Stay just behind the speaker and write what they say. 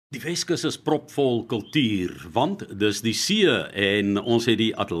Die Weskus is propvol kultuur, want dis die see en ons het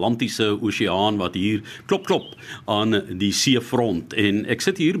die Atlantiese Oseaan wat hier klop aan die seefront. En ek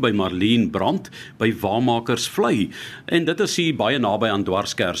sit hier by Marlene Brand by Wamakersvlei. En dit is hier baie naby aan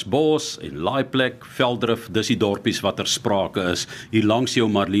Dwarskersbos en Laaiplek, Veldrif, dis die dorpies wat ter sprake is. Hier langs jou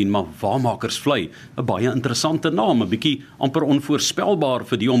Marlene, maar Wamakersvlei, 'n baie interessante naam, 'n bietjie amper onvoorspelbaar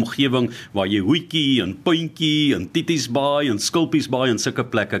vir die omgewing waar jy Hoetjie en Puntjie en Tietiesbaai en Skilpiesbaai en sulke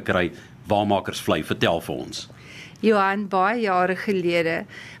plekke kry. Wamakersvlei, vertel vir ons. Johan, baie jare gelede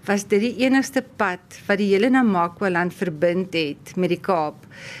was dit die enigste pad wat die hele Namakwa-land verbind het met die Kaap.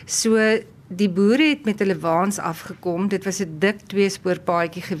 So die boere het met hulle waans afgekom, dit was 'n dik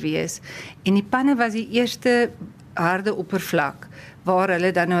tweespoorpaadjie gewees en die panne was die eerste harde oppervlak waar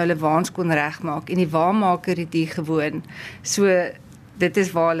hulle dan nou hulle waans kon regmaak en die waamaker het hier gewoon. So dit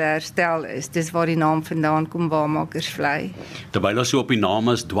is waar hulle herstel is, dis waar die naam vandaan kom, Wamakersvlei. Terwyl ons so op die naam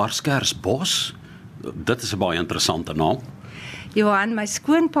is Dwarskersbos, dit is 'n baie interessante naam. Johan, my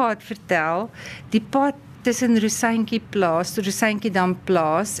skoonpa het vertel, die pad tussen Roseintjiedam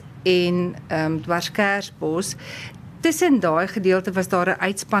plaas en Dwarskersbos, tussen daai gedeelte was daar 'n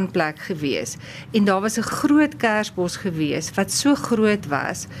uitspanplek gewees en daar was 'n groot kersbos gewees wat so groot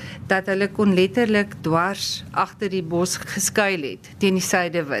was dat hulle kon letterlik dwars agter die bos geskuil het teen die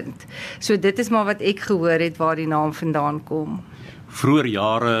suidewind. So dit is maar wat ek gehoor het waar die naam vandaan kom. Vroeger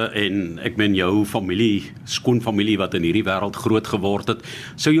jare en ek meen jou familie, skoonfamilie wat in hierdie wêreld groot geword het,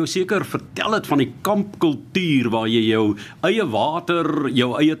 sou jou seker vertel het van die kampkultuur waar jy jou eie water,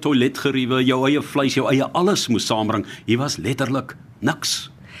 jou eie toiletgeriewe, jou eie vleis, jou eie alles moes saambring. Hier was letterlik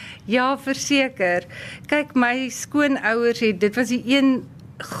niks. Ja, verseker. Kyk, my skoonouers dit was die een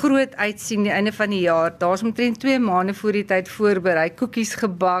groot uitsien die einde van die jaar. Daar's omtrent 2 maande voor die tyd voorberei, koekies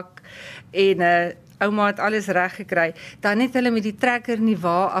gebak en ouma het alles reg gekry. Dan het hulle met die trekker in die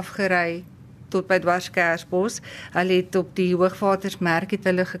wa afgery tot by Dwarskersbos. Hulle het op die hoogwatersmerk het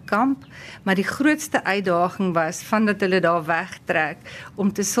hulle gekamp, maar die grootste uitdaging was vandat hulle daar wegtrek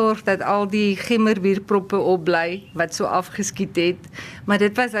om te sorg dat al die gemmerbierproppe opbly wat so afgeskiet het, maar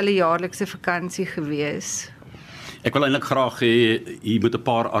dit was hulle jaarlikse vakansie gewees. Ek wil eintlik graag hê hier moet 'n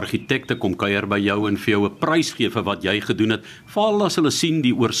paar argitekte kom kuier by jou en vir jou 'n prys gee vir wat jy gedoen het. Veral as hulle sien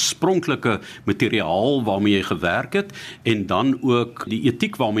die oorspronklike materiaal waarmee jy gewerk het en dan ook die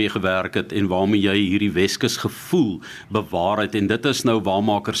etiek waarmee jy gewerk het en waarmee jy hierdie Weskus gevoel bewaar het. En dit is nou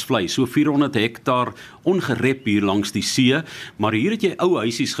Wamakersvlei, so 400 hektaar ongerep hier langs die see, maar hier het jy ou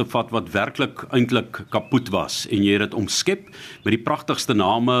huisies gevat wat werklik eintlik kapot was en jy het dit omskep met die pragtigste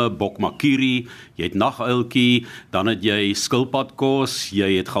name, Bokmakiri, jy het Naguiltjie, dan het jy Skilpadkos,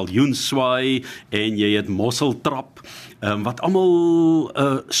 jy het Galjoenswaai en jy het Mosseltrap, wat almal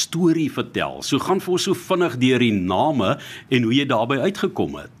 'n storie vertel. So gaan vir ons so vinnig deur die name en hoe jy daarbey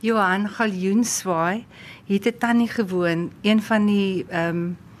uitgekom het. Johan, Galjoenswaai, hier het 'n tannie gewoon, een van die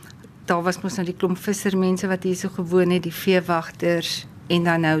daar was mos nou die klomp vissermense wat hier so gewoon het, die veewagters en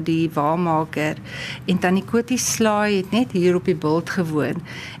dan nou die waarmaker. En tannie Kotie Slaai het net hier op die bult gewoon.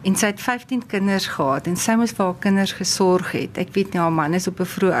 En sy het 15 kinders gehad en sy moes vir haar kinders gesorg het. Ek weet nie, haar man is op 'n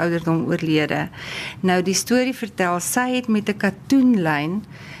vroeë ouderdom oorlede. Nou die storie vertel, sy het met 'n katoenlyn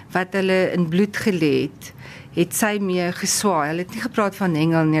wat hulle in bloed gelê het sy mee geswaai. Hulle het nie gepraat van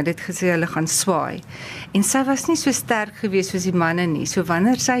hengel nie, hulle het gesê hulle gaan swaai. En sy was nie so sterk gewees soos die manne nie. So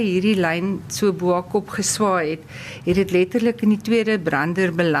wanneer sy hierdie lyn so bo haar kop geswaai het dit letterlik in die tweede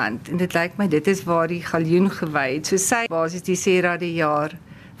brander beland. En dit lyk my dit is waar die galjoen gewy het. So sy basies die serade jaar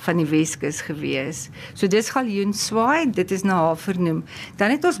van die Weskus gewees. So dis Galjoenswaai, dit is na haar vernoem.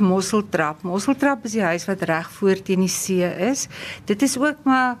 Dan het ons Mosseltrap. Mosseltrap is die huis wat reg voor teen die see is. Dit is ook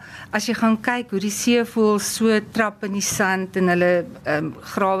maar, as jy gaan kyk hoe die seevoëls so trap in die sand en hulle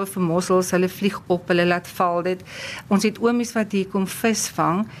grawe vir mossels, hulle vlieg op, hulle laat val dit. Ons het oomies wat hier kom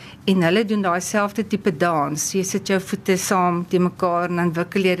visvang en hulle doen daai selfde tipe dans. Jy sit jou voete saam te mekaar en dan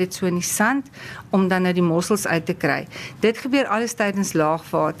wikkel jy dit so in die sand om dan nou die mossels uit te kry. Dit gebeur alles tydens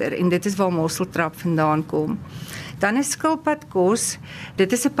laagwater en dit is waar Mosseltrap vandaan kom. Dan is Skilpadkos,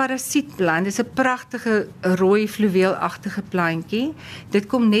 dit is 'n parasietplant, dit is 'n pragtige rooi fluweelagtige plantjie. Dit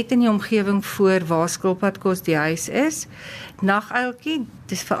kom net in die omgewing voor waar Skilpadkos die huis is. Naguiltjie,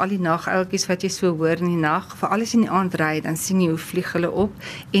 dis vir al die naguiltjies wat jy so hoor in die nag, vir alles in die aand ry, dan sien jy hoe vlieg hulle op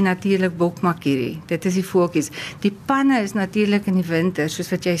en natuurlik Bokmakiri. Dit is die voeltjies. Die panne is natuurlik in die winter,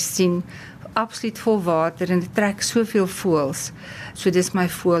 soos wat jy sien, absoluut vol water en dit trek soveel voëls. So dis my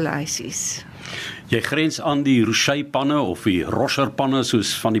voëlhuisies. Jy grens aan die Rocherpanne of die Rocherpanne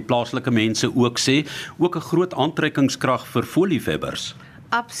soos van die plaaslike mense ook sê, ook 'n groot aantrekkingskrag vir voëlliefhebbers.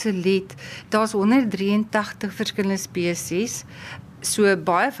 Absoluut. Daar's 183 verskillende spesies. So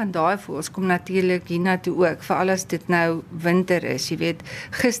baie van daai voëls kom natuurlik hiernatoe ook, veral as dit nou winter is. Jy weet,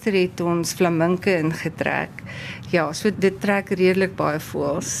 gister het ons flaminke ingetrek. Ja, so dit trek redelik baie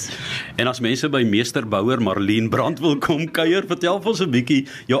voëls. En as mense by meesterbouer Marlene Brand wil kom kuier, vertel vir ons 'n bietjie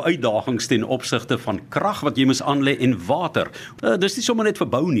jou uitdagings ten opsigte van krag wat jy moet aanlê en water. Dis nie sommer net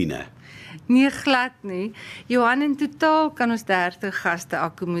verbou nie, né? Nee, glad nie. Johan, in totaal kan ons 30 gaste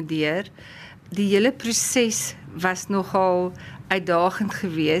akkommodeer. Die hele proses was nogal uitdagend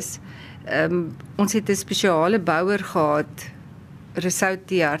geweest. Ons het 'n spesiale bouer gehad,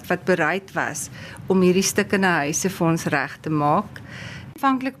 restourasie, wat bereid was om hierdie stukkende huise vir ons reg te maak.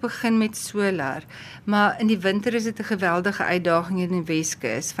 Aanvanklik begin met solar, maar in die winter is dit 'n geweldige uitdaging in die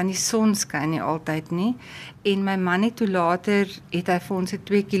Weskus, van die son skyn nie altyd nie. En my man het toe later, het hy vir ons 'n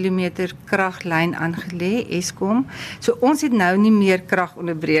 2 km kraglyn aangelê, Eskom. So ons het nou nie meer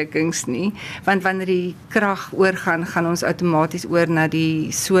kragonderbrekings nie, want wanneer die krag oorgaan, gaan ons outomaties oor na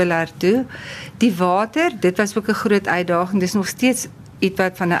die solar toe. Die water, dit was ook 'n groot uitdaging, dis nog steeds iets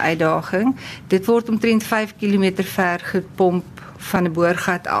wat van 'n uitdaging. Dit word omtrent 5 km ver gepomp van 'n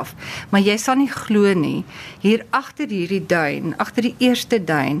boorgat af. Maar jy sal nie glo nie, hier agter hierdie duin, agter die eerste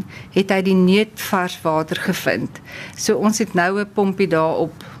duin, het hy die neetvars water gevind. So ons het nou 'n pompie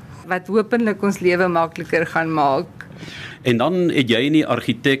daarop, wat hopelik ons lewe makliker gaan maak. En dan het jy en die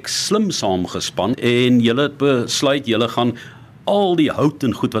argitek slim saamgespan en julle het besluit julle gaan al die hout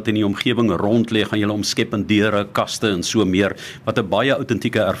en goed wat in die omgewing rond lê, gaan julle omskep in deure, kaste en so meer, wat 'n baie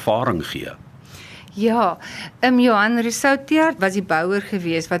autentieke ervaring gee. Ja, Johan Rademan was die bouer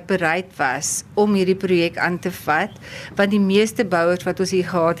geweest wat bereid was om hierdie projek aan te vat, want die meeste bouers wat ons hier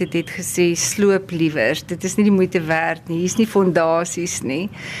gehad het, het gesê, sloop liewers, dit is nie die moeite werd nie, hier is nie fondasies nie.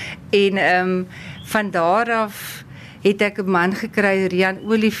 En van daar af het ek 'n man gekry, Rian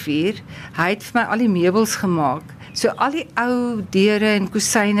Olivier, hy het vir my al die meubels gemaak. So al die ou deure en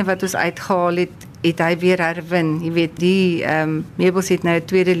kusyne wat ons uitgehaal het hy weer herwin. Jy weet, die meubels het nou 'n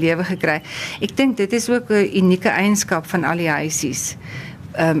tweede lewe gekry. Ek dink dit is ook 'n unieke eienskap van al die huisies.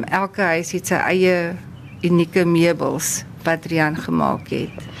 Elke huis het sy eie unieke meubels wat Rian gemaak het.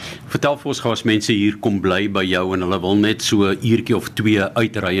 Vertel vir ons gou, as mense hier kom bly by jou en hulle wil net so 'n uurtjie of 2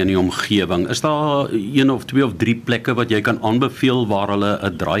 uitry in die omgewing, is daar 1 of 2 of 3 plekke wat jy kan aanbeveel waar hulle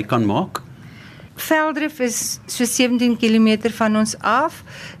 'n draai kan maak? Veldrif is so 17 km van ons af.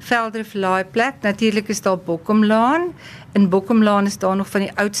 Veldrif laaiplek, natuurlik is daar Bokkomlaan. In Bokkomlaan is daar nog van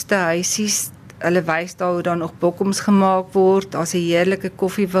die oudste huisies. Hulle wys daar hoe daar nog bokkoms gemaak word. Daar's 'n heerlike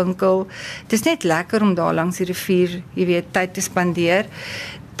koffiewinkel. Dit is net lekker om daar langs die rivier, jy weet, tyd te spandeer.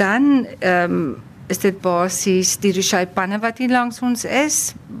 Dan is dit basies die Rocherpanne wat hier langs ons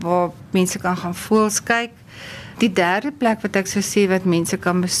is, waar mense kan gaan voëls kyk. Die derde plek wat ek sou sê wat mense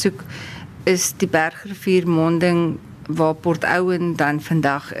kan besoek, is die Bergrivier monding waar Port Owen dan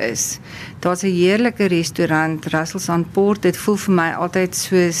vandag is. Daar's 'n heerlike restaurant, Russell's on Port. Dit voel vir my altyd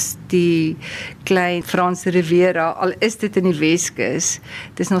soos die klein Franse Riviera, al is dit in die Weskus.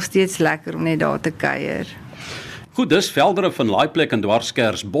 Dit is nog steeds lekker om net daar te kuier. Goed, dis Veldrif van Laaiplek in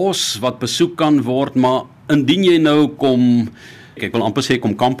Dwarskersbos wat besoek kan word, maar indien jy nou kom, ek wil amper sê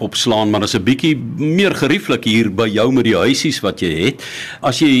kom kamp opslaan, maar is 'n bietjie meer gerieflik hier by jou met die huisies wat jy het.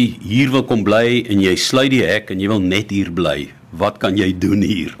 As jy hier wil kom bly en jy sluit die hek en jy wil net hier bly, wat kan jy doen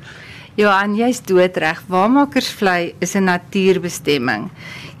hier? Johan, jy's doodreg. Wamakersvlei is 'n natuurbestemming.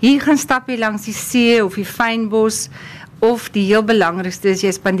 Hier gaan stap jy langs die see of die fynbos, of die heel belangrikste is,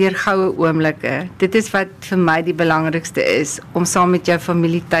 jy spandeer goue oomblikke. Dit is wat vir my die belangrikste is, om saam met jou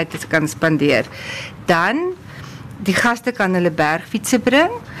familie tyd te kan spandeer. Dan, die gaste kan hulle bergfietsse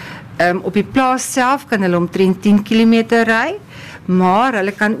bring. Op die plaas self kan hulle omtrent 10 km ry, maar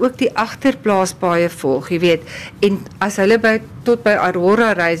hulle kan ook die agterplaaspaaie volg, jy weet. En as hulle tot by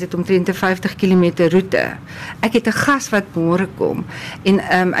Aurora ry, is dit omtrent 'n 50 km roete. Ek het 'n gas wat môre kom en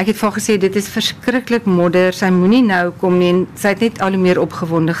ek het vir haar gesê dit is verskriklik modder, sy moenie nou kom nie, en sy het net al hoe meer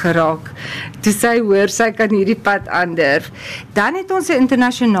opgewonde geraak. Toe sy hoor sy kan hierdie pad aandurf. Dan het ons 'n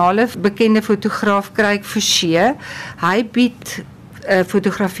internasionale bekende fotograaf, Craig Forshee. Hy bied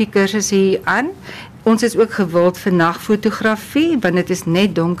fotografie kursusse hier aan. Ons is ook gewild vir nagfotografie, want dit is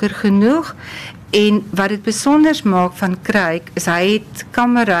net donker genoeg. En wat dit besonders maak van Craig, is hy het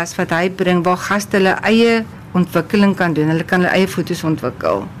kameras wat hy bring, waar gaste hulle eie ontwikkeling kan doen. Hulle kan hulle eie foto's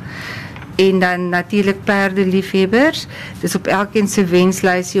ontwikkel. En dan natuurlik perdeliefhebbers. Dis op elkeen se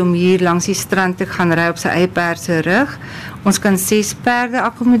wenslysie om hier langs die strand te gaan ry op sy eie perd se rug. Ons kan 6 perde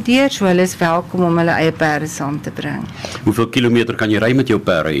akkommodeer, so hulle is welkom om hulle eie perde saam te bring. Hoeveel kilometer kan jy ry met jou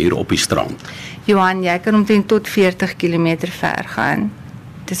perde hier op die strand? Johan, jy kan omtrent tot 40 km ver gaan.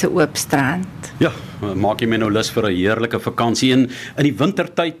 dit is 'n oop strand. Ja, maak jy my nou lus vir 'n heerlike vakansie in die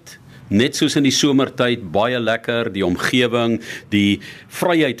wintertyd. Net soos in die somertyd, baie lekker, die omgewing, die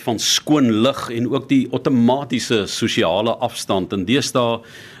vryheid van skoon lug en ook die outomatiese sosiale afstand. En deesdae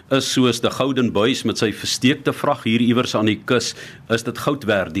is soos die Gouden Buis met sy versteekte vrag hier iewers aan die kus, is dit goud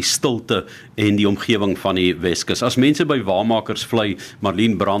werd, die stilte en die omgewing van die Weskus. As mense by Wamakersvlei,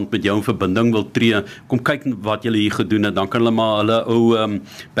 Marlene Brand met jou in verbinding wil tree, kom kyk wat julle hier gedoen het, dan kan hulle maar hulle ou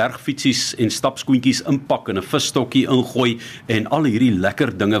bergfietsies en stapskoentjies inpak en 'n visstokkie ingooi en al hierdie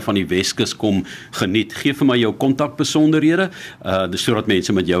lekker dinge van die Weskus kom geniet. Geef vir my jou kontakbesonderhede, dis sodat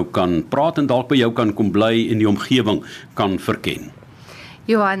mense met jou kan praat en dalk by jou kan kom bly en die omgewing kan verken.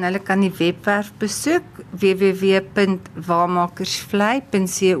 Johan, hulle kan die webwerf besoek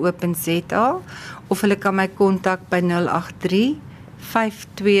www.wamakersvlei.co.za of hulle kan my kontak by 083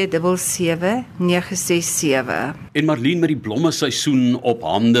 5277 967. En Marlene, met die blommeseisoen op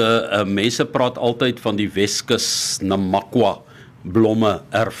hande, mense praat altyd van die Weskus Namakwa blomme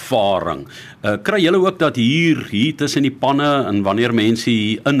ervaring. Kry julle ook dat hier tussen die panne en wanneer mense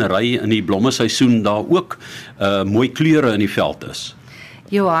hier inry in die blommeseisoen daar ook mooi kleure in die veld is?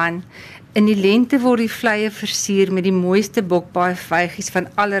 Johan, in die lente word die vleie versier met die mooiste bokbaai-vygies van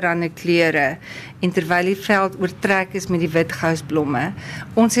allerlei kleure en terwyl die veld oortrek is met die wit gousblomme.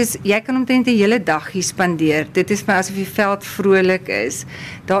 Jy kan omtrent 'n hele dag hier spandeer. Dit is my asof die veld vrolik is.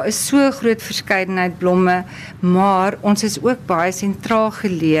 Daar is so 'n groot verskeidenheid blomme, maar ons is ook baie sentraal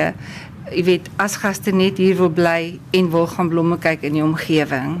geleë. Jy weet, as gaste net hier wil bly en wil gaan blomme kyk in die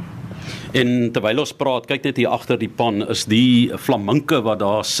omgewing. En terwyl ons praat, kyk net hier agter die pan, is die flaminke wat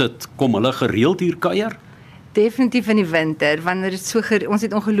daar sit, kom hulle gereeld hier kuier? Definitief in die winter, wanneer dit ons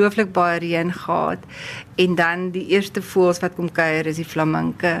het ongelooflik baie reën gehad, en dan die eerste voëls wat kom kuier is die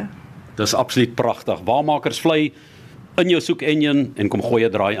flaminke. Dis absoluut pragtig. Wamakersvlei in jou soek enjin en kom gooi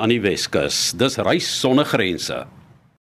 'n draai aan die Weskus. Dis reis sonder grense.